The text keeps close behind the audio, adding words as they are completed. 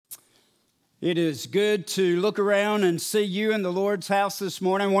It is good to look around and see you in the Lord's house this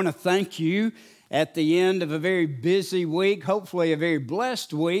morning. I want to thank you at the end of a very busy week, hopefully a very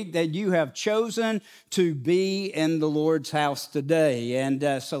blessed week, that you have chosen to be in the Lord's house today.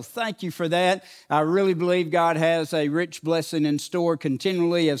 And so thank you for that. I really believe God has a rich blessing in store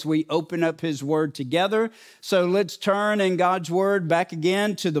continually as we open up His Word together. So let's turn in God's Word back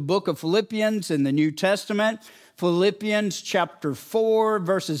again to the book of Philippians in the New Testament. Philippians chapter 4,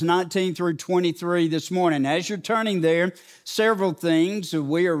 verses 19 through 23 this morning. As you're turning there, several things.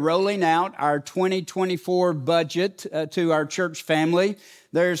 We are rolling out our 2024 budget to our church family.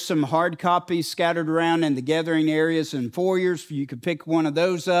 There's some hard copies scattered around in the gathering areas and foyers. You could pick one of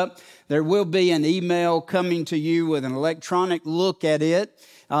those up. There will be an email coming to you with an electronic look at it.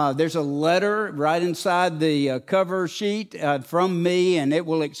 There's a letter right inside the cover sheet from me, and it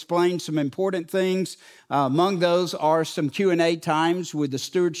will explain some important things. Among those are some Q&A times with the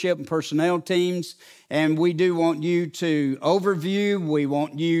stewardship and personnel teams. And we do want you to overview. We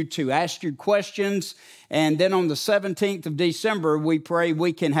want you to ask your questions. And then on the 17th of December, we pray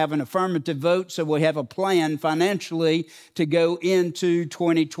we can have an affirmative vote so we have a plan financially to go into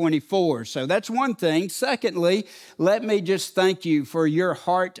 2024. So that's one thing. Secondly, let me just thank you for your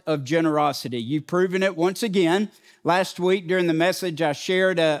heart of generosity. You've proven it once again. Last week during the message, I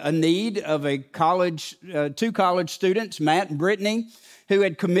shared a need of two college students, Matt and Brittany, who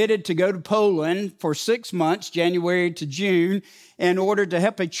had committed to go to Poland for 6 months, January to June, in order to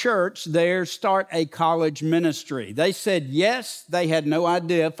help a church there start a college ministry. They said yes. They had no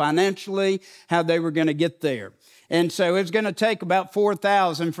idea financially how they were going to get there. And so it was going to take about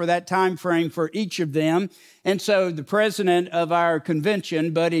 $4,000 for that time frame for each of them. And so the president of our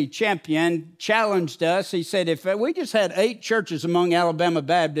convention, Buddy Champion, challenged us. He said, if we just had 8 churches among Alabama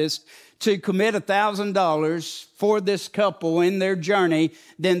Baptists to commit $1,000 for this couple in their journey,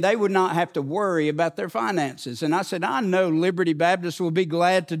 then they would not have to worry about their finances. And I said, I know Liberty Baptist will be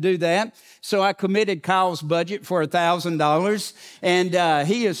glad to do that. So I committed Kyle's budget for $1,000. And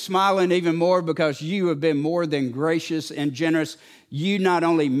he is smiling even more because you have been more than gracious and generous. You not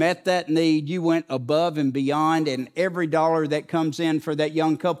only met that need, you went above and beyond, and every dollar that comes in for that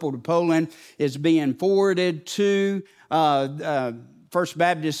young couple to Poland is being forwarded to First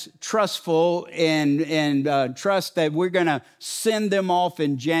Baptist Trustful and trust that we're going to send them off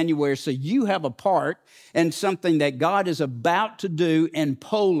in January. So you have a part in something that God is about to do in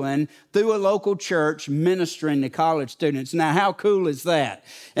Poland through a local church ministering to college students. Now, how cool is that?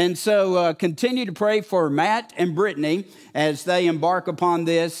 And so continue to pray for Matt and Brittany as they embark upon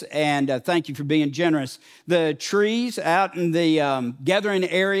this, and thank you for being generous. The trees out in the gathering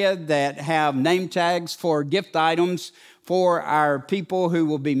area that have name tags for gift items for our people who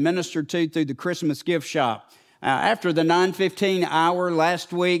will be ministered to through the Christmas gift shop. After the 9:15 hour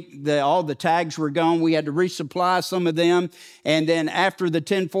last week, all the tags were gone. We had to resupply some of them. And then after the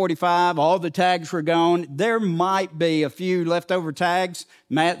 10:45, all the tags were gone. There might be a few leftover tags.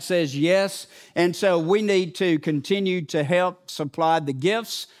 Matt says yes. And so we need to continue to help supply the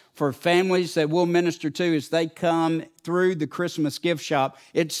gifts for families that we'll minister to as they come through the Christmas gift shop.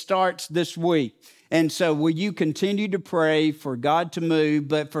 It starts this week. And so will you continue to pray for God to move,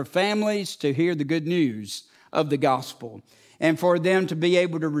 but for families to hear the good news of the gospel and for them to be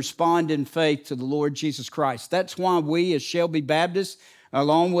able to respond in faith to the Lord Jesus Christ. That's why we as Shelby Baptist,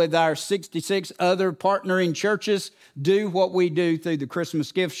 along with our 66 other partnering churches, do what we do through the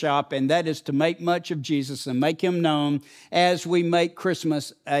Christmas gift shop, and that is to make much of Jesus and make Him known as we make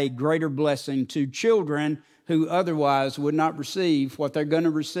Christmas a greater blessing to children who otherwise would not receive what they're going to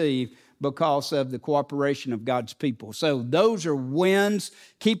receive because of the cooperation of God's people. So those are wins.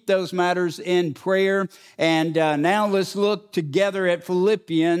 Keep those matters in prayer. And now let's look together at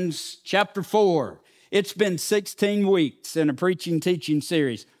Philippians chapter 4. It's been 16 weeks in a preaching teaching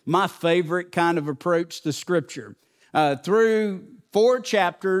series. My favorite kind of approach to Scripture. Through 4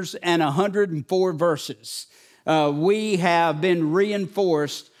 chapters and 104 verses, we have been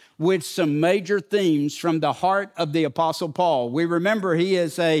reinforced with some major themes from the heart of the Apostle Paul. We remember he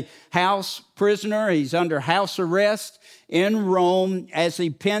is a house prisoner. He's under house arrest in Rome as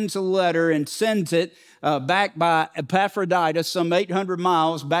he pens a letter and sends it back by Epaphroditus, some 800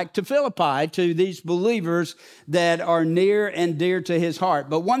 miles back to Philippi, to these believers that are near and dear to his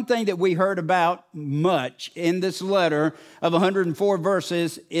heart. But one thing that we heard about much in this letter of 104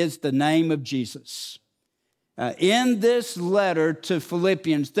 verses is the name of Jesus. In this letter to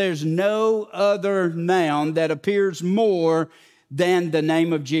Philippians, there's no other noun that appears more than the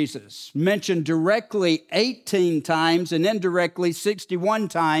name of Jesus. Mentioned directly 18 times and indirectly 61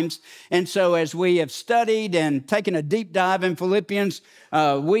 times. And so as we have studied and taken a deep dive in Philippians,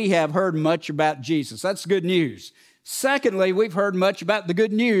 we have heard much about Jesus. That's good news. Secondly, we've heard much about the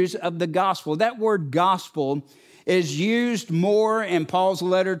good news of the gospel. That word gospel is used more in Paul's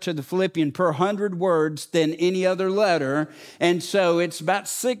letter to the Philippians per 100 words than any other letter. And so it's about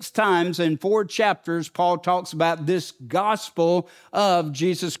 6 times in 4 chapters, Paul talks about this gospel of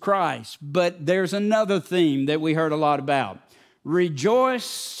Jesus Christ. But there's another theme that we heard a lot about.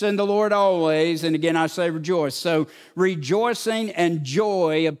 Rejoice in the Lord always. And again, I say rejoice. So rejoicing and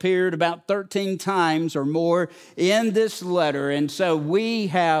joy appeared about 13 times or more in this letter. And so we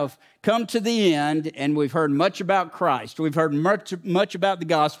have come to the end, and we've heard much about Christ. We've heard much about the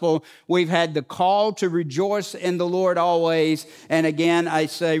gospel. We've had the call to rejoice in the Lord always. And again, I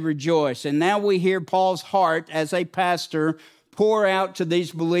say rejoice. And now we hear Paul's heart as a pastor pour out to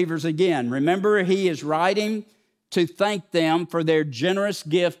these believers again. Remember, he is writing to thank them for their generous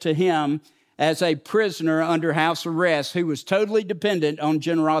gift to him as a prisoner under house arrest who was totally dependent on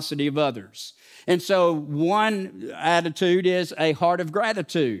generosity of others. And so one attitude is a heart of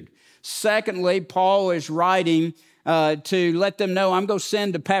gratitude. Secondly, Paul is writing to let them know, I'm going to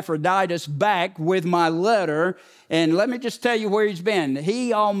send Epaphroditus back with my letter. And let me just tell you where he's been.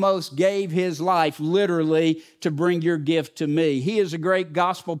 He almost gave his life literally to bring your gift to me. He is a great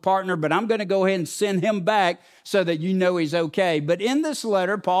gospel partner, but I'm going to go ahead and send him back so that you know he's okay. But in this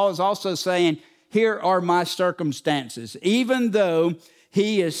letter, Paul is also saying, here are my circumstances. Even though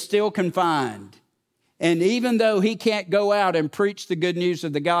he is still confined, and even though he can't go out and preach the good news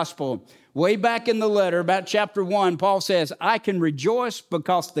of the gospel, way back in the letter, about chapter 1, Paul says, I can rejoice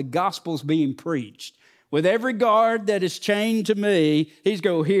because the gospel's being preached. With every guard that is chained to me, he's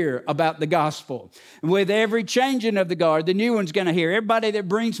going to hear about the gospel. With every changing of the guard, the new one's going to hear. Everybody that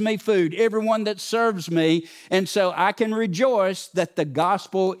brings me food, everyone that serves me. And so I can rejoice that the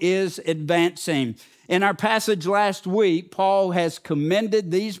gospel is advancing. In our passage last week, Paul has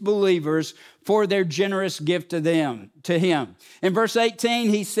commended these believers for their generous gift to him. In verse 18,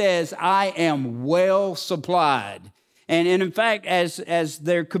 he says, I am well supplied. And in fact, as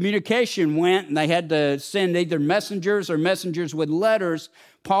their communication went, and they had to send either messengers or messengers with letters,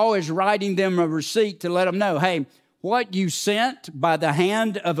 Paul is writing them a receipt to let them know, hey, what you sent by the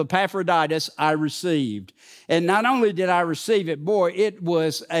hand of Epaphroditus, I received. And not only did I receive it, boy, it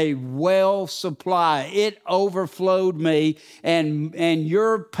was a well supply. It overflowed me, and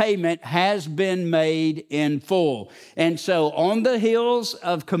your payment has been made in full. And so on the heels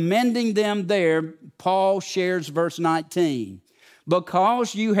of commending them there, Paul shares verse 19.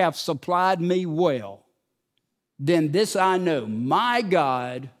 Because you have supplied me well, then this I know, my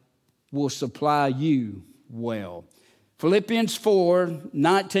God will supply you well. Philippians 4,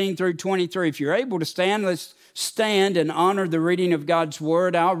 19 through 23. If you're able to stand, let's stand and honor the reading of God's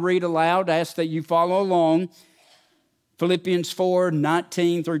word. I'll read aloud. I ask that you follow along. Philippians 4,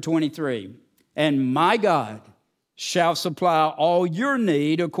 19 through 23. And my God shall supply all your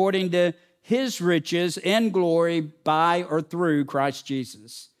need according to his riches in glory by or through Christ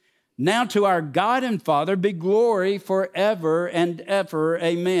Jesus. Now to our God and Father be glory forever and ever.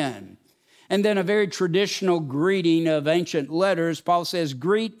 Amen. And then a very traditional greeting of ancient letters, Paul says,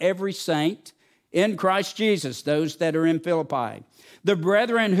 greet every saint in Christ Jesus, those that are in Philippi. The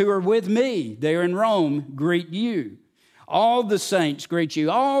brethren who are with me there in Rome greet you. All the saints greet you.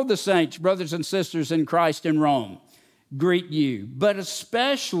 All the saints, brothers and sisters in Christ in Rome, greet you. But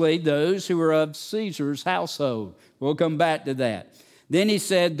especially those who are of Caesar's household. We'll come back to that. Then he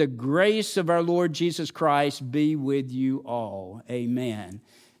said, the grace of our Lord Jesus Christ be with you all. Amen.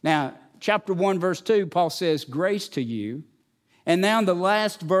 Now, chapter 1, verse 2, Paul says, grace to you. And now in the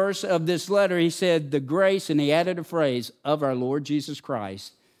last verse of this letter, he said, the grace, and he added a phrase, of our Lord Jesus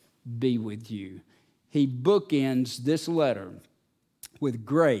Christ be with you. He bookends this letter with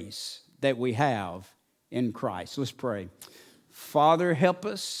grace that we have in Christ. Let's pray. Father, help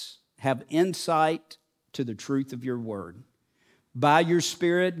us have insight to the truth of your word. By your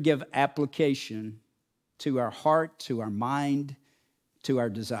Spirit, give application to our heart, to our mind, to our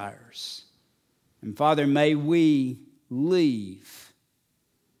desires. And Father, may we leave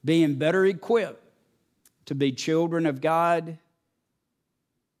being better equipped to be children of God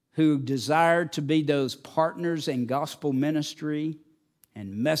who desire to be those partners in gospel ministry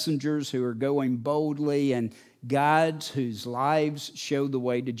and messengers who are going boldly and guides whose lives show the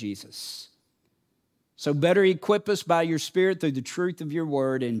way to Jesus. So better equip us by your Spirit through the truth of your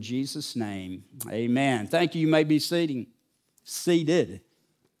word in Jesus' name. Amen. Thank you. You may be seated.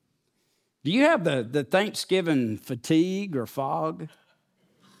 Do you have the Thanksgiving fatigue or fog?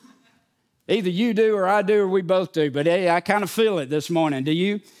 Either you do or I do or we both do, but hey, I kind of feel it this morning. Do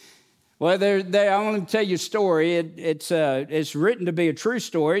you? Well, I want to tell you a story. It's written to be a true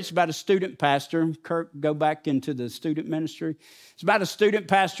story. It's about a student pastor. Kirk, go back into the student ministry. It's about a student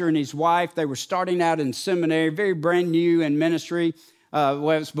pastor and his wife. They were starting out in seminary, very brand new in ministry. It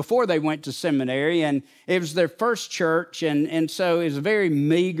was before they went to seminary, and it was their first church, and so it was a very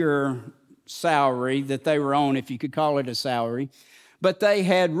meager salary that they were on, if you could call it a salary. But they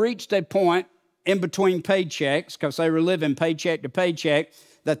had reached a point in between paychecks, because they were living paycheck to paycheck,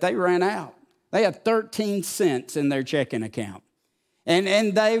 that they ran out. They had 13 cents in their checking account.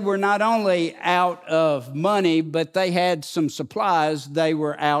 And they were not only out of money, but they had some supplies they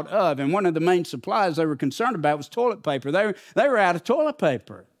were out of. And one of the main supplies they were concerned about was toilet paper. They were out of toilet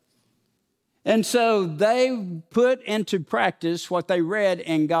paper. And so they put into practice what they read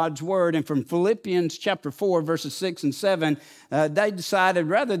in God's word. And from Philippians chapter 4, verses 6 and 7, they decided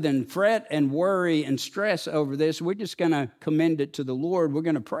rather than fret and worry and stress over this, we're just going to commend it to the Lord. We're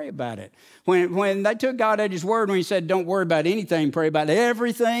going to pray about it. When they took God at his word, when he said, don't worry about anything, pray about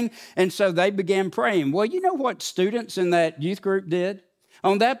everything. And so they began praying. Well, you know what students in that youth group did?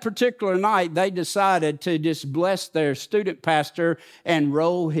 On that particular night, they decided to just bless their student pastor and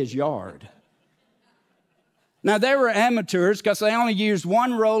roll his yard. Now, they were amateurs because they only used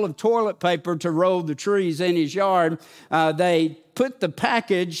one roll of toilet paper to roll the trees in his yard. They put the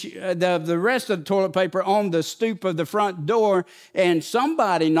package, the rest of the toilet paper on the stoop of the front door, and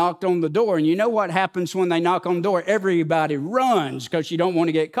somebody knocked on the door. And you know what happens when they knock on the door? Everybody runs because you don't want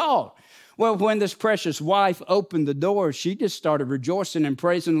to get caught. Well, when this precious wife opened the door, she just started rejoicing and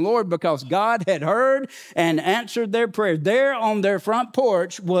praising the Lord because God had heard and answered their prayer. There on their front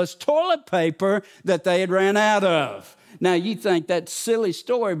porch was toilet paper that they had ran out of. Now, you think that's a silly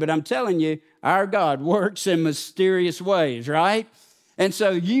story, but I'm telling you, our God works in mysterious ways, right? And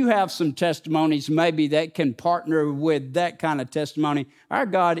so you have some testimonies maybe that can partner with that kind of testimony. Our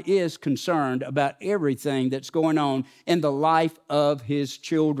God is concerned about everything that's going on in the life of his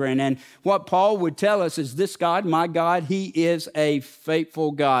children. And what Paul would tell us is this God, my God, he is a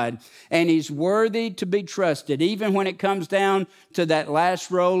faithful God. And he's worthy to be trusted, even when it comes down to that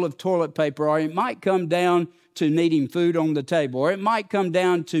last roll of toilet paper, or it might come down to needing food on the table, or it might come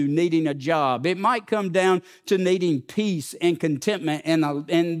down to needing a job. It might come down to needing peace and contentment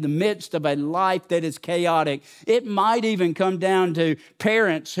in the midst of a life that is chaotic. It might even come down to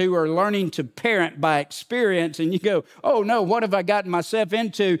parents who are learning to parent by experience, and you go, oh no, what have I gotten myself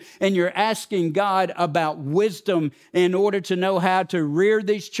into? And you're asking God about wisdom in order to know how to rear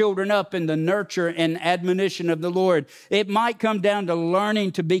these children up in the nurture and admonition of the Lord. It might come down to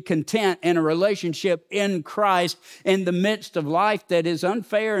learning to be content in a relationship in Christ in the midst of life that is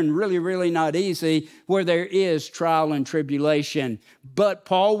unfair and really, really not easy, where there is trial and tribulation. But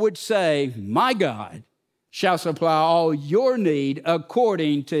Paul would say, my God shall supply all your need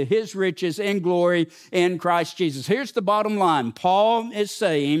according to his riches and glory in Christ Jesus. Here's the bottom line. Paul is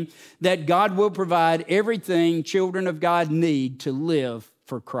saying that God will provide everything children of God need to live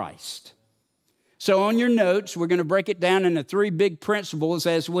for Christ. So on your notes, we're going to break it down into three big principles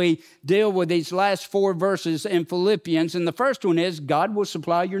as we deal with these last four verses in Philippians. And the first one is God will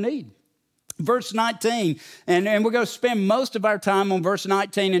supply your need. Verse 19, and we're going to spend most of our time on verse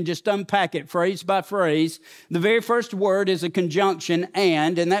 19 and just unpack it phrase by phrase. The very first word is a conjunction,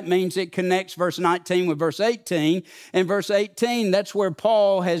 and that means it connects verse 19 with verse 18. And verse 18, that's where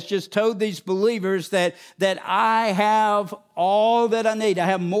Paul has just told these believers that I have all that I need. I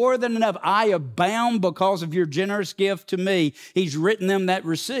have more than enough. I abound because of your generous gift to me. He's written them that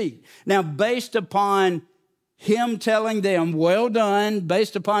receipt. Now, based upon him telling them, well done,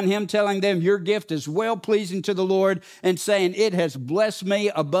 based upon him telling them, your gift is well-pleasing to the Lord, and saying, it has blessed me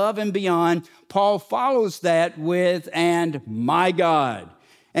above and beyond, Paul follows that with, and my God.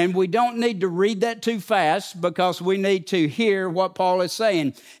 And we don't need to read that too fast because we need to hear what Paul is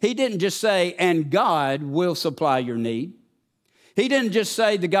saying. He didn't just say, and God will supply your need. He didn't just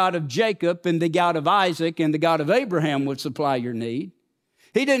say the God of Jacob and the God of Isaac and the God of Abraham would supply your need.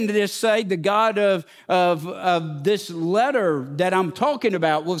 He didn't just say the God of this letter that I'm talking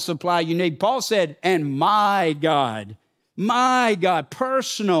about will supply your need. Paul said, and my God,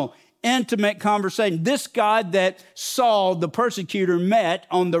 personal, intimate conversation. This God that Saul, the persecutor, met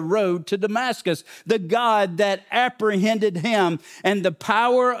on the road to Damascus. The God that apprehended him and the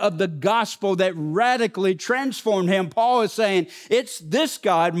power of the gospel that radically transformed him. Paul is saying, it's this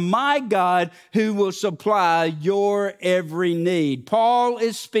God, my God, who will supply your every need. Paul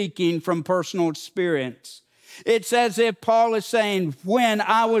is speaking from personal experience. It's as if Paul is saying, when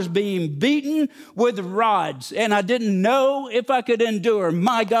I was being beaten with rods and I didn't know if I could endure,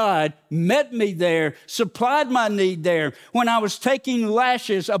 my God met me there, supplied my need there. When I was taking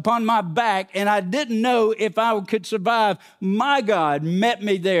lashes upon my back and I didn't know if I could survive, my God met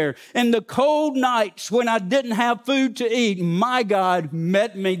me there. In the cold nights when I didn't have food to eat, my God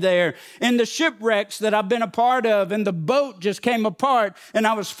met me there. In the shipwrecks that I've been a part of and the boat just came apart and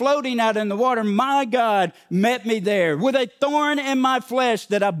I was floating out in the water, my God met me there. With a thorn in my flesh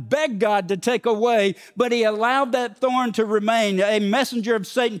that I begged God to take away, but he allowed that thorn to remain, a messenger of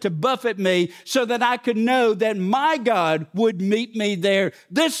Satan to buffet me so that I could know that my God would meet me there.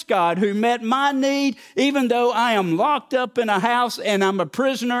 This God who met my need, even though I am locked up in a house and I'm a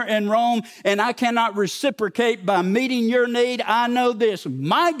prisoner in Rome and I cannot reciprocate by meeting your need, I know this,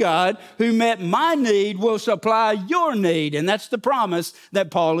 my God who met my need will supply your need. And that's the promise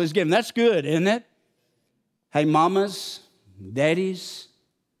that Paul is giving. That's good, isn't it? Hey, mamas, daddies,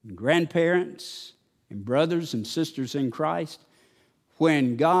 grandparents, and brothers and sisters in Christ,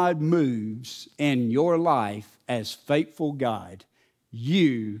 when God moves in your life as faithful God,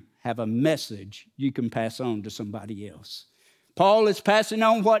 you have a message you can pass on to somebody else. Paul is passing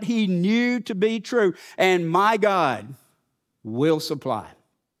on what he knew to be true, and my God will supply.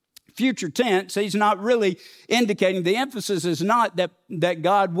 Future tense, he's not really indicating, the emphasis is not that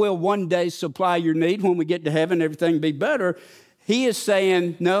God will one day supply your need. When we get to heaven, everything be better. He is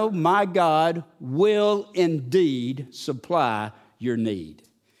saying, no, my God will indeed supply your need.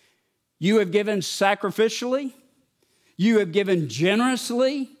 You have given sacrificially, you have given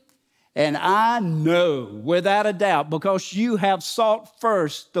generously, and I know without a doubt, because you have sought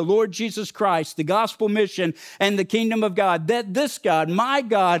first the Lord Jesus Christ, the gospel mission, and the kingdom of God, that this God, my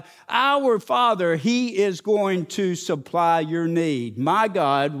God, our Father, he is going to supply your need. My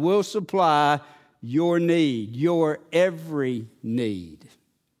God will supply your need, your every need.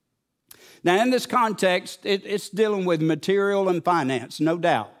 Now, in this context, it's dealing with material and finance, no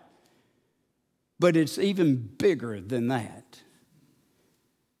doubt. But it's even bigger than that.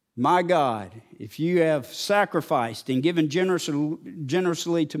 My God, if you have sacrificed and given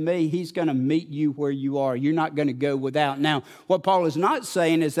generously to me, he's going to meet you where you are. You're not going to go without. Now, what Paul is not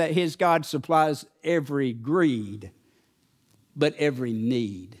saying is that his God supplies every greed, but every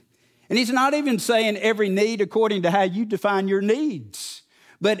need. And he's not even saying every need according to how you define your needs,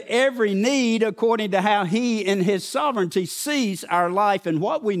 but every need according to how he in his sovereignty sees our life and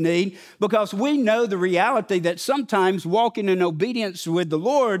what we need, because we know the reality that sometimes walking in obedience with the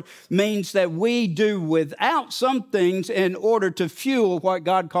Lord means that we do without some things in order to fuel what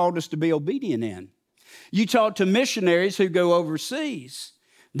God called us to be obedient in. You talk to missionaries who go overseas.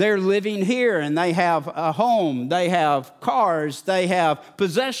 They're living here and they have a home, they have cars, they have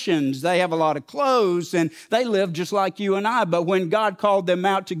possessions, they have a lot of clothes, and they live just like you and I. But when God called them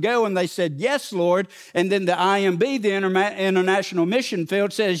out to go and they said, yes, Lord, and then the IMB, the International Mission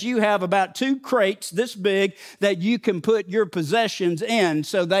Field, says you have about 2 crates this big that you can put your possessions in.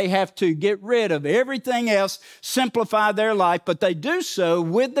 So they have to get rid of everything else, simplify their life, but they do so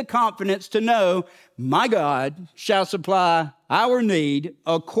with the confidence to know, my God shall supply our need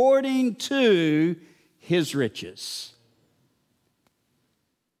according to his riches.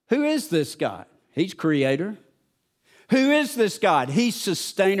 Who is this God? He's creator. Who is this God? He's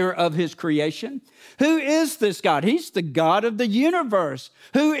sustainer of his creation. Who is this God? He's the God of the universe.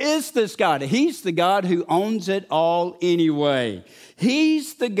 Who is this God? He's the God who owns it all anyway.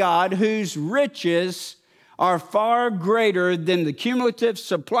 He's the God whose riches are far greater than the cumulative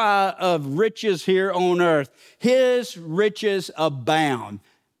supply of riches here on earth. His riches abound.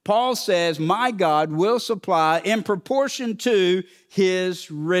 Paul says, my God will supply in proportion to his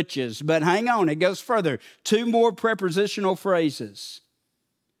riches. But hang on, it goes further. 2 more prepositional phrases.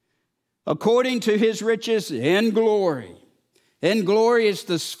 According to his riches in glory. In glory is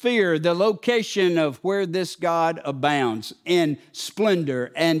the sphere, the location of where this God abounds in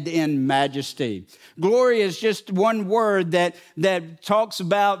splendor and in majesty. Glory is just one word that talks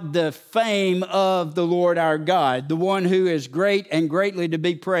about the fame of the Lord our God, the one who is great and greatly to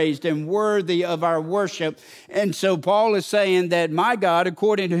be praised and worthy of our worship. And so Paul is saying that my God,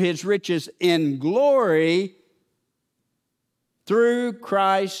 according to his riches in glory, through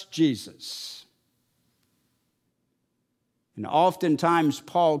Christ Jesus. And oftentimes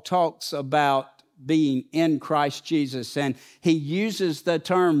Paul talks about being in Christ Jesus, and he uses the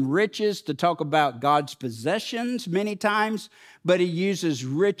term riches to talk about God's possessions many times, but he uses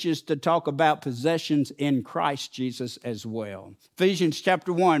riches to talk about possessions in Christ Jesus as well. Ephesians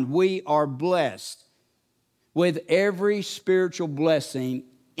chapter 1, we are blessed with every spiritual blessing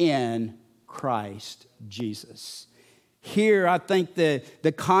in Christ Jesus. Here, I think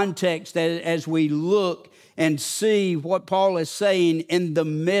the context as we look and see what Paul is saying in the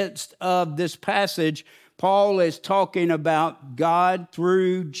midst of this passage, Paul is talking about God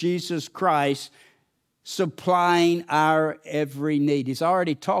through Jesus Christ supplying our every need. He's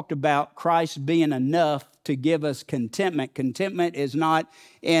already talked about Christ being enough to give us contentment. Contentment is not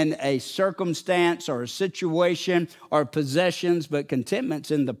in a circumstance or a situation or possessions, but contentment's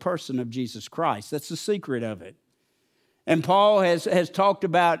in the person of Jesus Christ. That's the secret of it. And Paul has talked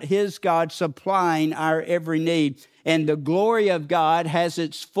about his God supplying our every need. And the glory of God has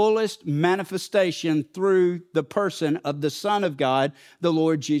its fullest manifestation through the person of the Son of God, the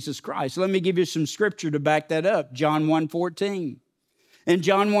Lord Jesus Christ. Let me give you some scripture to back that up. John 1:14. In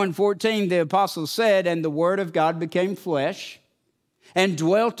John 1:14, the apostle said, "And the word of God became flesh and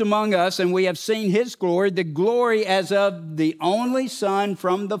dwelt among us, and we have seen his glory, the glory as of the only Son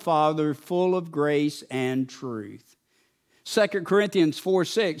from the Father, full of grace and truth." 2 Corinthians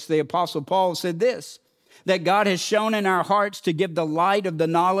 4:6, the apostle Paul said this, that God has shown in our hearts to give the light of the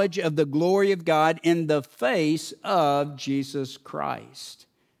knowledge of the glory of God in the face of Jesus Christ.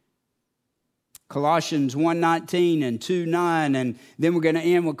 Colossians 1:19 and 2:9, and then we're going to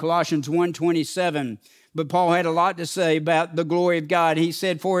end with Colossians 1:27. But Paul had a lot to say about the glory of God. He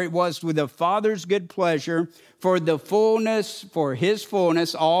said, "For it was with the Father's good pleasure for his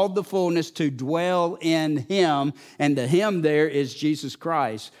fullness, all the fullness to dwell in him." And the him there is Jesus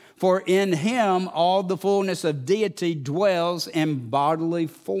Christ. "For in him all the fullness of deity dwells in bodily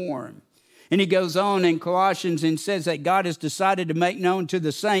form." And he goes on in Colossians and says that God has decided to make known to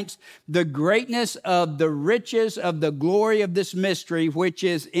the saints the greatness of the riches of the glory of this mystery, which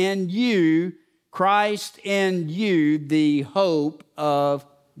is in you, Christ in you, the hope of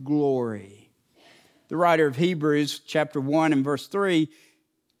glory. The writer of Hebrews chapter 1 and verse 3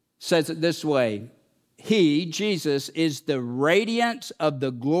 says it this way: He, Jesus, is the radiance of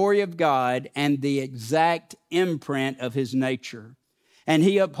the glory of God and the exact imprint of his nature. And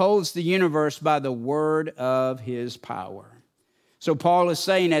he upholds the universe by the word of his power. So Paul is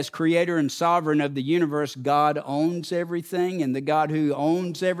saying, as creator and sovereign of the universe, God owns everything, and the God who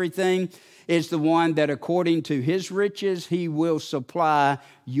owns everything is the one that according to his riches, he will supply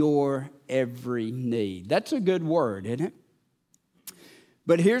your every need. That's a good word, isn't it?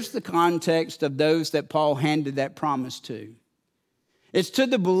 But here's the context of those that Paul handed that promise to. It's to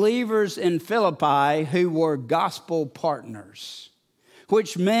the believers in Philippi who were gospel partners,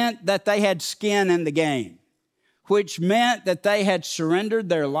 which meant that they had skin in the game, which meant that they had surrendered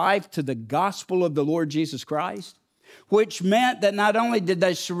their life to the gospel of the Lord Jesus Christ, which meant that not only did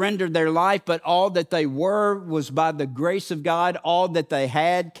they surrender their life, but all that they were was by the grace of God. All that they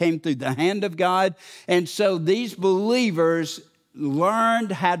had came through the hand of God. And so these believers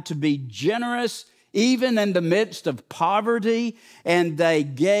learned how to be generous even in the midst of poverty, and they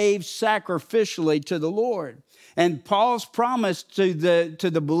gave sacrificially to the Lord. And Paul's promise to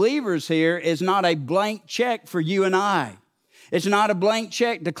the believers here is not a blank check for you and I. It's not a blank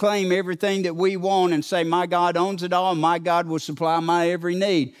check to claim everything that we want and say, my God owns it all, and my God will supply my every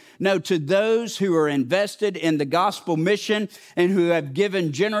need. No, to those who are invested in the gospel mission and who have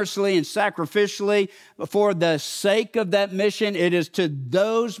given generously and sacrificially for the sake of that mission, it is to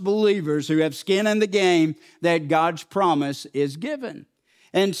those believers who have skin in the game that God's promise is given.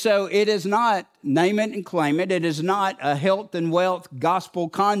 And so it is not name it and claim it. It is not a health and wealth gospel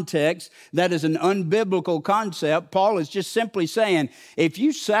context. That is an unbiblical concept. Paul is just simply saying, if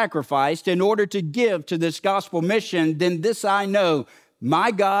you sacrificed in order to give to this gospel mission, then this I know,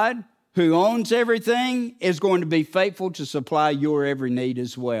 my God, who owns everything, is going to be faithful to supply your every need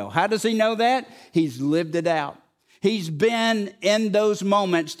as well. How does he know that? He's lived it out. He's been in those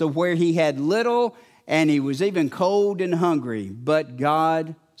moments to where he had little and he was even cold and hungry, but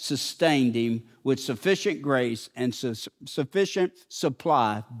God sustained him with sufficient grace and sufficient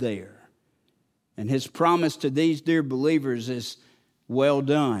supply there. And his promise to these dear believers is, well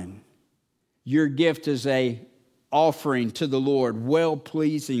done. Your gift is a offering to the Lord,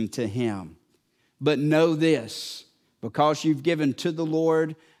 well-pleasing to him. But know this, because you've given to the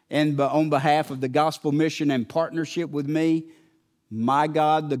Lord and on behalf of the gospel mission and partnership with me, my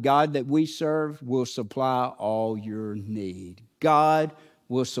God, the God that we serve, will supply all your need. God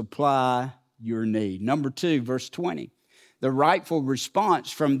will supply your need. Number 2, verse 20. The rightful response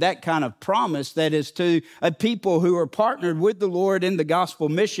from that kind of promise, that is to a people who are partnered with the Lord in the gospel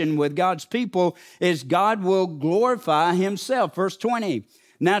mission with God's people, is God will glorify himself. Verse 20.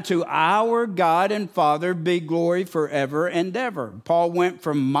 Now to our God and Father be glory forever and ever. Paul went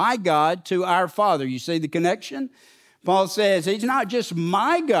from my God to our Father. You see the connection? Paul says he's not just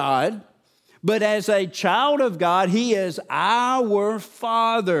my God, But as a child of God, he is our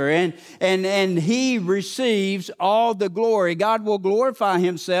Father, and he receives all the glory. God will glorify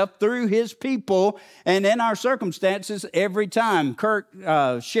himself through his people and in our circumstances every time. Kirk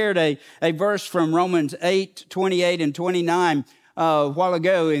shared a verse from Romans 8:28 and 29 a while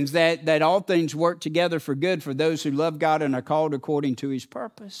ago, is that all things work together for good for those who love God and are called according to his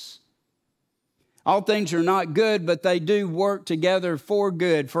purpose. All things are not good, but they do work together for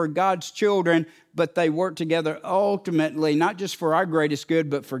good, for God's children, but they work together ultimately, not just for our greatest good,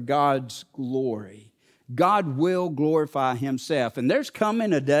 but for God's glory. God will glorify himself. And there's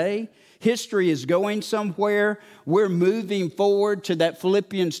coming a day, history is going somewhere. We're moving forward to that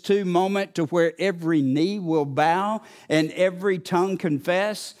Philippians 2 moment to where every knee will bow and every tongue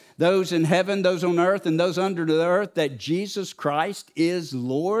confess, those in heaven, those on earth, and those under the earth, that Jesus Christ is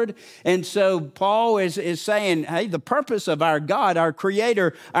Lord. And so Paul is saying, hey, the purpose of our God, our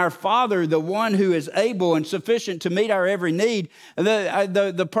Creator, our Father, the one who is able and sufficient to meet our every need,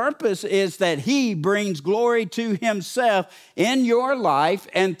 the purpose is that he brings glory to himself in your life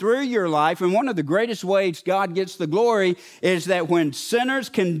and through your life. And one of the greatest ways God gets the glory is that when sinners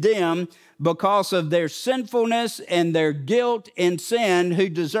condemn because of their sinfulness and their guilt and sin, who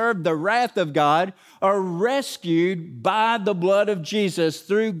deserve the wrath of God, are rescued by the blood of Jesus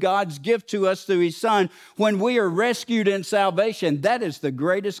through God's gift to us through his Son. When we are rescued in salvation, that is the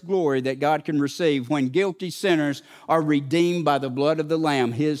greatest glory that God can receive, when guilty sinners are redeemed by the blood of the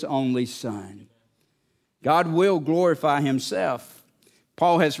Lamb, his only Son. God will glorify himself.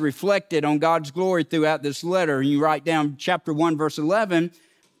 Paul has reflected on God's glory throughout this letter. And you write down chapter 1, verse 11,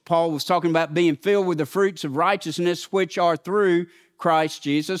 Paul was talking about being filled with the fruits of righteousness, which are through Christ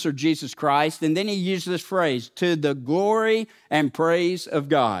Jesus, or Jesus Christ. And then he used this phrase, to the glory and praise of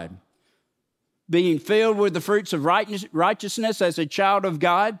God. Being filled with the fruits of righteousness as a child of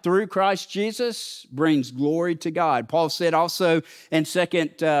God through Christ Jesus brings glory to God. Paul said also in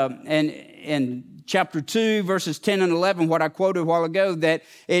chapter 2, verses 10 and 11, what I quoted a while ago, that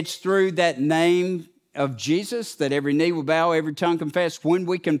it's through that name of Jesus that every knee will bow, every tongue confess. When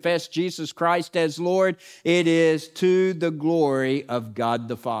we confess Jesus Christ as Lord, it is to the glory of God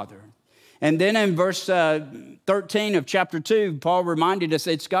the Father. And then in verse 13 of chapter 2, Paul reminded us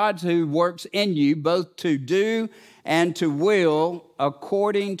it's God who works in you both to do and to will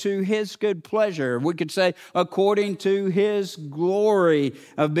according to his good pleasure. We could say according to his glory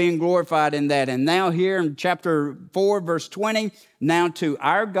of being glorified in that. And now here in chapter 4, verse 20, now to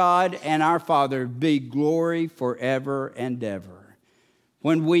our God and our Father be glory forever and ever.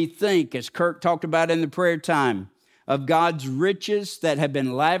 When we think, as Kirk talked about in the prayer time, of God's riches that have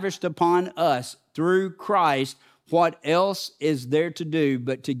been lavished upon us through Christ, what else is there to do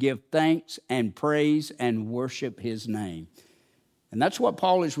but to give thanks and praise and worship his name? And that's what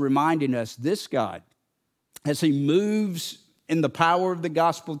Paul is reminding us. This God, as he moves in the power of the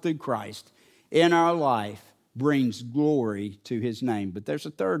gospel through Christ in our life, brings glory to his name. But there's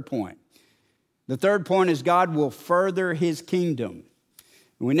a third point. The third point is God will further his kingdom.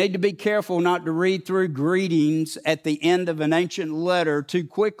 We need to be careful not to read through greetings at the end of an ancient letter too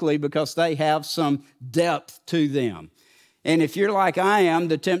quickly, because they have some depth to them. And if you're like I am,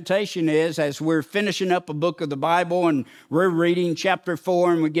 the temptation is, as we're finishing up a book of the Bible and we're reading chapter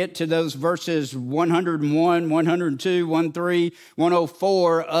 4 and we get to those verses 101, 102, 103,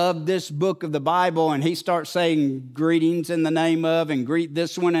 104 of this book of the Bible, and he starts saying greetings in the name of, and greet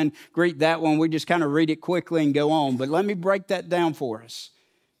this one and greet that one, we just kind of read it quickly and go on. But let me break that down for us.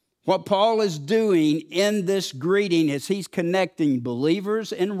 What Paul is doing in this greeting is he's connecting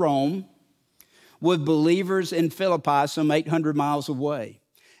believers in Rome with believers in Philippi, some 800 miles away.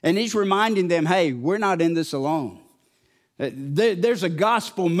 And he's reminding them, hey, we're not in this alone. There's a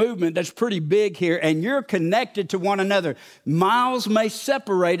gospel movement that's pretty big here, and you're connected to one another. Miles may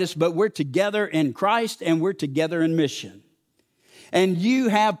separate us, but we're together in Christ and we're together in mission. And you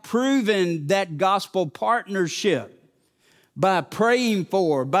have proven that gospel partnership by praying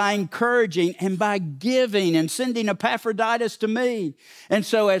for, by encouraging, and by giving and sending Epaphroditus to me. And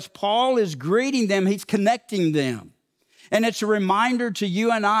so as Paul is greeting them, he's connecting them. And it's a reminder to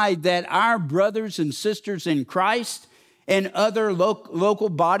you and I that our brothers and sisters in Christ and other local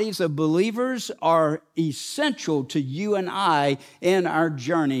bodies of believers are essential to you and I in our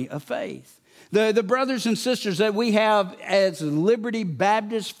journey of faith. The brothers and sisters that we have as Liberty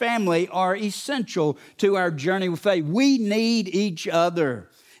Baptist family are essential to our journey with faith. We need each other.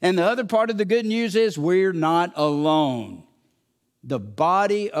 And the other part of the good news is we're not alone. The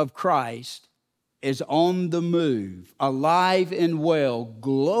body of Christ is on the move, alive and well,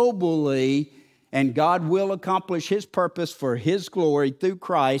 globally And God will accomplish his purpose for his glory through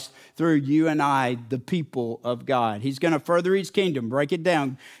Christ, through you and I, the people of God. He's going to further his kingdom. Break it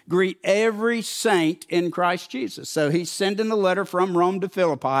down. Greet every saint in Christ Jesus. So he's sending a letter from Rome to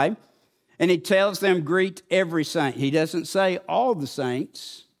Philippi, and he tells them, greet every saint. He doesn't say all the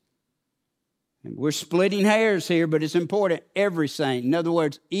saints. And we're splitting hairs here, but it's important. Every saint. In other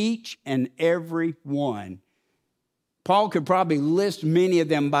words, each and every one. Paul could probably list many of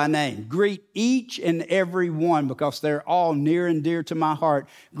them by name. Greet each and every one because they're all near and dear to my heart.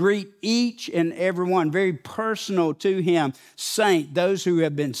 Greet each and every one, very personal to him. Saint, those who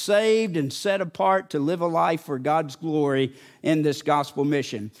have been saved and set apart to live a life for God's glory in this gospel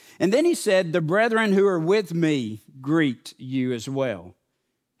mission. And then he said, the brethren who are with me greet you as well.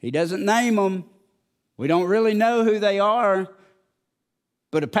 He doesn't name them. We don't really know who they are.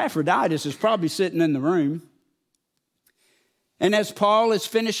 But Epaphroditus is probably sitting in the room. And as Paul is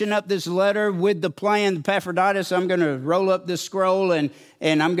finishing up this letter with the plan, Epaphroditus, I'm going to roll up this scroll and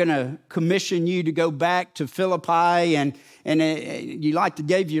I'm going to commission you to go back to Philippi. And you like to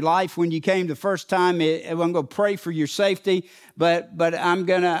give your life when you came the first time. I'm going to pray for your safety. But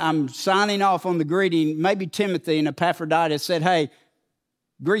I'm signing off on the greeting. Maybe Timothy and Epaphroditus said, hey,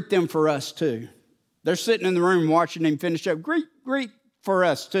 greet them for us too. They're sitting in the room watching him finish up. Greet for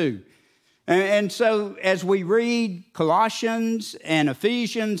us too. And so as we read Colossians and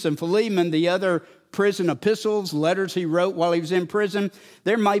Ephesians and Philemon, the other prison epistles, letters he wrote while he was in prison,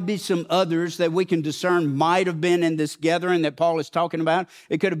 there might be some others that we can discern might have been in this gathering that Paul is talking about.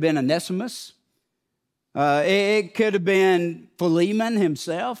 It could have been Onesimus. It could have been Philemon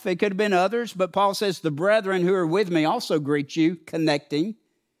himself. It could have been others. But Paul says, the brethren who are with me also greet you, connecting.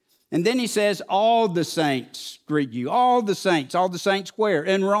 And then he says, all the saints greet you. All the saints where?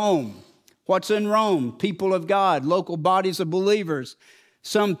 In Rome. What's in Rome? People of God, local bodies of believers.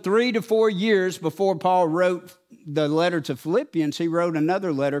 Some 3 to 4 years before Paul wrote the letter to Philippians, he wrote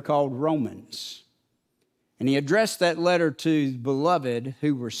another letter called Romans. And he addressed that letter to beloved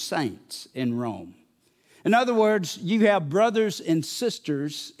who were saints in Rome. In other words, you have brothers and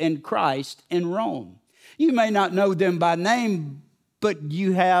sisters in Christ in Rome. You may not know them by name, but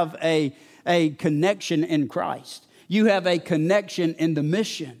you have a connection in Christ. You have a connection in the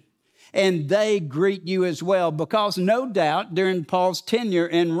mission. And they greet you as well because no doubt during Paul's tenure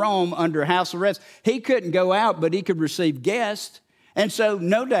in Rome under house arrest, he couldn't go out, but he could receive guests. And so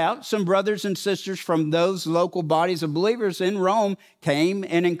no doubt some brothers and sisters from those local bodies of believers in Rome came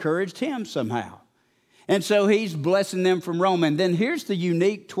and encouraged him somehow. And so he's blessing them from Rome. And then here's the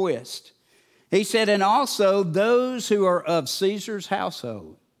unique twist. He said, and also those who are of Caesar's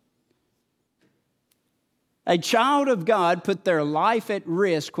household. A child of God put their life at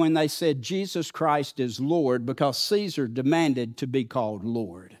risk when they said Jesus Christ is Lord because Caesar demanded to be called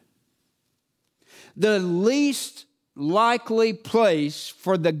Lord. The least likely place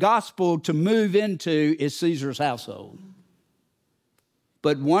for the gospel to move into is Caesar's household.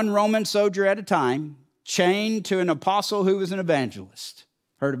 But one Roman soldier at a time, chained to an apostle who was an evangelist,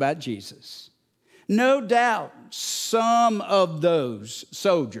 heard about Jesus. No doubt some of those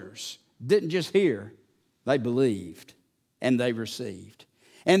soldiers didn't just hear, they believed and they received.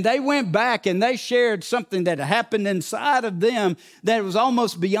 And they went back and they shared something that happened inside of them that was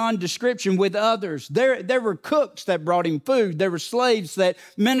almost beyond description with others. There were cooks that brought him food. There were slaves that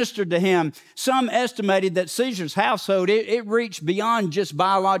ministered to him. Some estimated that Caesar's household, it reached beyond just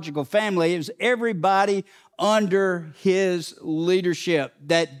biological family. It was everybody under his leadership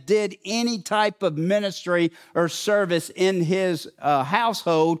that did any type of ministry or service in his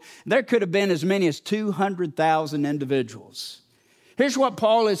household. There could have been as many as 200,000 individuals. Here's what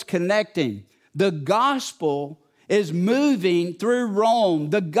Paul is connecting. The gospel is moving through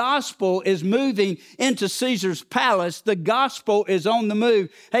Rome. The gospel is moving into Caesar's palace. The gospel is on the move.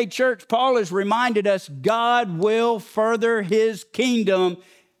 Hey, church, Paul has reminded us God will further his kingdom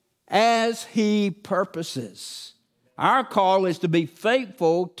as he purposes. Our call is to be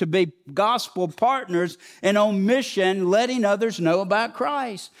faithful, to be gospel partners, and on mission, letting others know about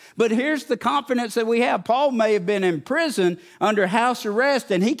Christ. But here's the confidence that we have. Paul may have been in prison under house arrest,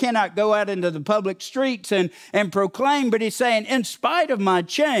 and he cannot go out into the public streets and proclaim, but he's saying, in spite of my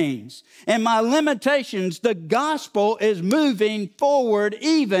chains and my limitations, the gospel is moving forward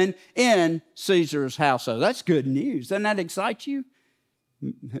even in Caesar's household. That's good news. Doesn't that excite you?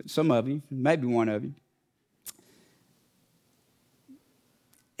 Some of you, maybe one of you.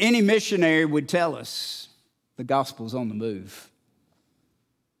 Any missionary would tell us the gospel's on the move.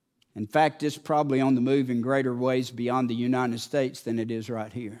 In fact, it's probably on the move in greater ways beyond the United States than it is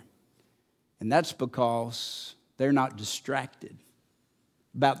right here. And that's because they're not distracted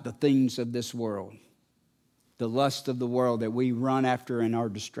about the things of this world, the lust of the world that we run after and are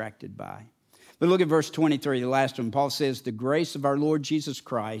distracted by. But look at verse 23, the last one. Paul says, the grace of our Lord Jesus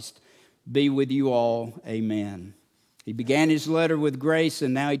Christ be with you all. Amen. He began his letter with grace,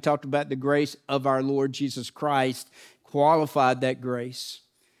 and now he talked about the grace of our Lord Jesus Christ, qualified that grace.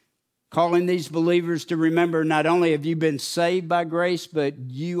 Calling these believers to remember, not only have you been saved by grace, but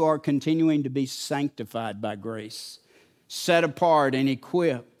you are continuing to be sanctified by grace, set apart and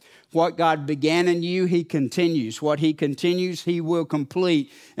equipped. What God began in you, he continues. What he continues, he will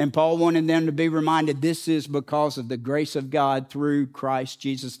complete. And Paul wanted them to be reminded this is because of the grace of God through Christ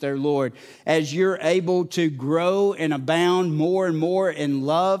Jesus their Lord. As you're able to grow and abound more and more in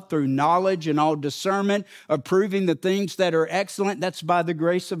love through knowledge and all discernment, approving the things that are excellent, that's by the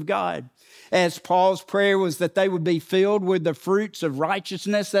grace of God. As Paul's prayer was that they would be filled with the fruits of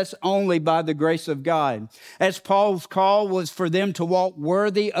righteousness, that's only by the grace of God. As Paul's call was for them to walk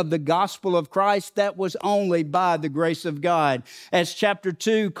worthy of the gospel of Christ, that was only by the grace of God. As chapter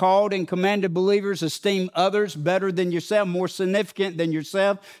 2 called and commanded believers, esteem others better than yourself, more significant than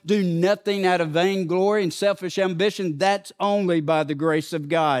yourself, do nothing out of vainglory and selfish ambition, that's only by the grace of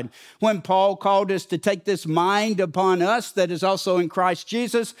God. When Paul called us to take this mind upon us that is also in Christ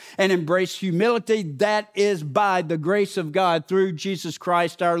Jesus and embrace humility, that is by the grace of God through Jesus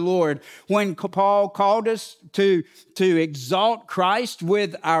Christ our Lord. When Paul called us to exalt Christ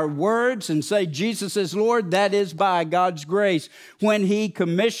with our words and say Jesus is Lord, that is by God's grace. When he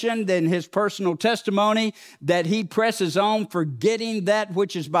commissioned in his personal testimony that he presses on, forgetting that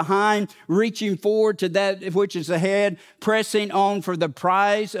which is behind, reaching forward to that which is ahead, pressing on for the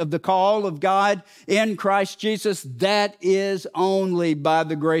prize of the call of God in Christ Jesus, that is only by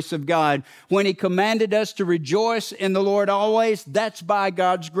the grace of God. When he commanded us to rejoice in the Lord always, that's by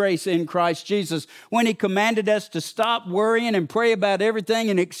God's grace in Christ Jesus. When he commanded us to stop worrying and pray about everything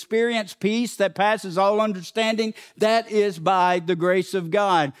and experience peace that passes all understanding, that is by the grace of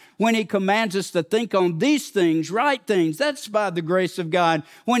God. When he commands us to think on these things, right things, that's by the grace of God.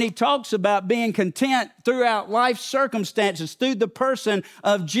 When he talks about being content throughout life's circumstances through the person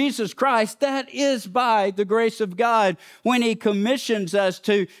of Jesus Christ, that is by the grace of God. When he commissions us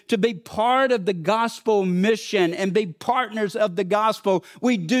to be part of the gospel mission and be partners of the gospel,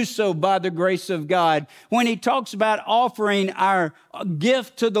 we do so by the grace of God. When he talks about offering our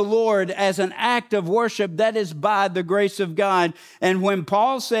gift to the Lord as an act of worship, that is by the grace of God. And when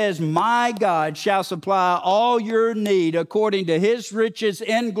Paul says, my God shall supply all your need according to his riches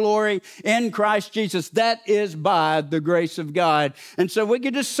in glory in Christ Jesus, that is by the grace of God. And so we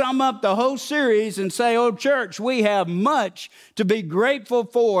could just sum up the whole series and say, oh church, we have much to be grateful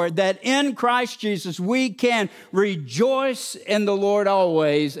for, that in Christ Jesus we can rejoice in the Lord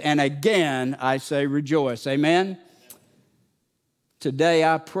always. And again, I say rejoice. Amen? Today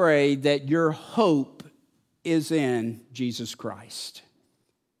I pray that your hope is in Jesus Christ,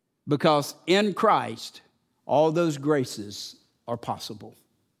 because in Christ all those graces are possible.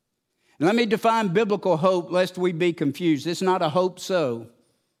 And let me define biblical hope lest we be confused. It's not a hope so.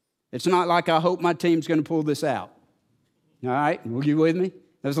 It's not like I hope my team's going to pull this out. All right? Were you with me?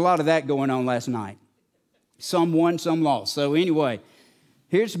 There's a lot of that going on last night. Some won, some lost. So anyway,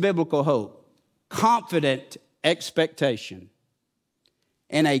 here's biblical hope. Confident expectation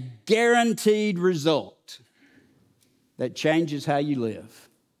and a guaranteed result that changes how you live.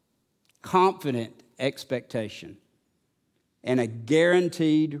 Confident expectation and a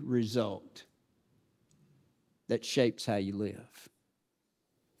guaranteed result that shapes how you live.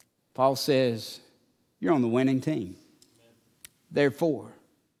 Paul says, you're on the winning team. Therefore,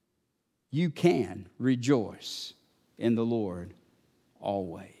 you can rejoice in the Lord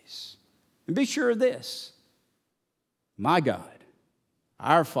always. And be sure of this, my God,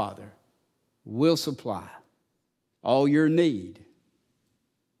 our Father, will supply all your need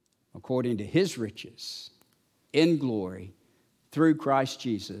according to his riches in glory through Christ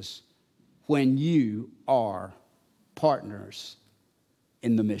Jesus when you are partners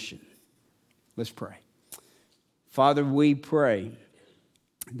in the mission. Let's pray. Father, we pray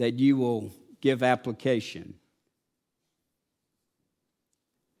that you will give application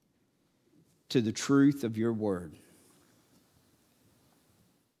to the truth of your word.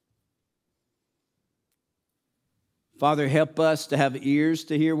 Father, help us to have ears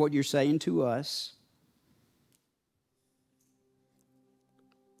to hear what you're saying to us.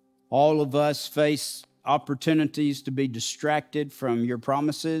 All of us face opportunities to be distracted from your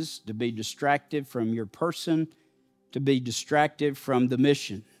promises, to be distracted from your person, to be distracted from the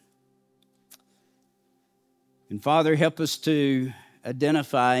mission. And Father, help us to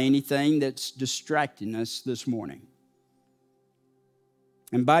identify anything that's distracting us this morning.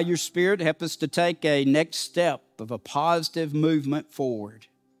 And by your Spirit, help us to take a next step of a positive movement forward.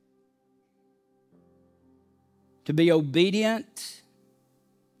 To be obedient,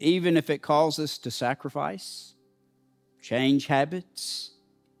 even if it calls us to sacrifice, change habits,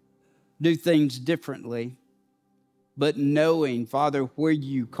 do things differently, but knowing, Father, where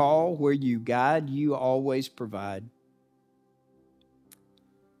you call, where you guide, you always provide.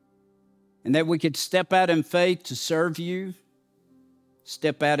 And that we could step out in faith to serve you,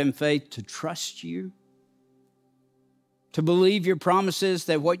 step out in faith to trust you, to believe your promises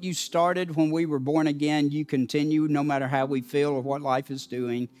that what you started when we were born again, you continue no matter how we feel or what life is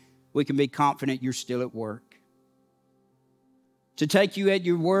doing. We can be confident you're still at work. To take you at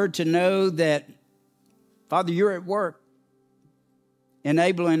your word, to know that, Father, you're at work,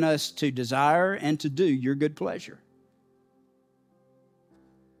 enabling us to desire and to do your good pleasure.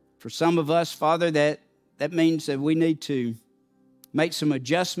 For some of us, Father, that means that we need to make some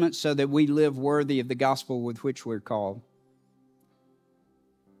adjustments so that we live worthy of the gospel with which we're called.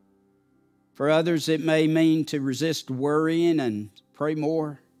 For others, it may mean to resist worrying and pray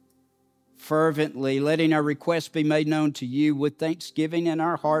more fervently, letting our requests be made known to you with thanksgiving in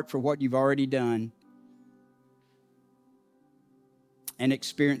our heart for what you've already done, and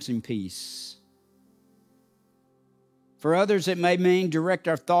experiencing peace. For others, it may mean direct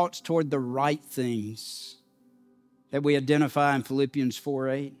our thoughts toward the right things that we identify in Philippians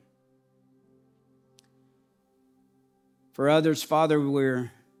 4:8. For others, Father,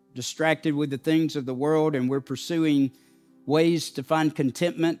 we're distracted with the things of the world and we're pursuing ways to find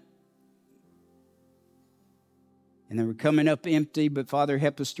contentment. And then we're coming up empty, but Father,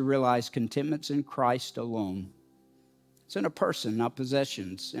 help us to realize contentment's in Christ alone. It's in a person, not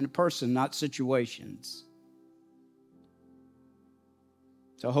possessions. In a person, not situations.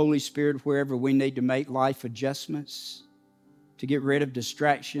 So Holy Spirit, wherever we need to make life adjustments, to get rid of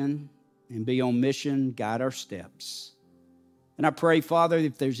distraction and be on mission, guide our steps. And I pray, Father,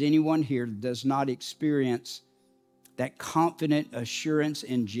 if there's anyone here that does not experience that confident assurance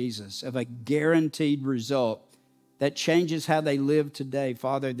in Jesus of a guaranteed result that changes how they live today,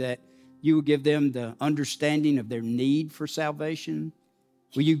 Father, that you will give them the understanding of their need for salvation.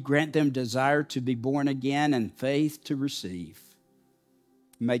 Will you grant them desire to be born again and faith to receive?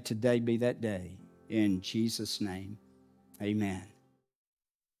 May today be that day. In Jesus' name, amen.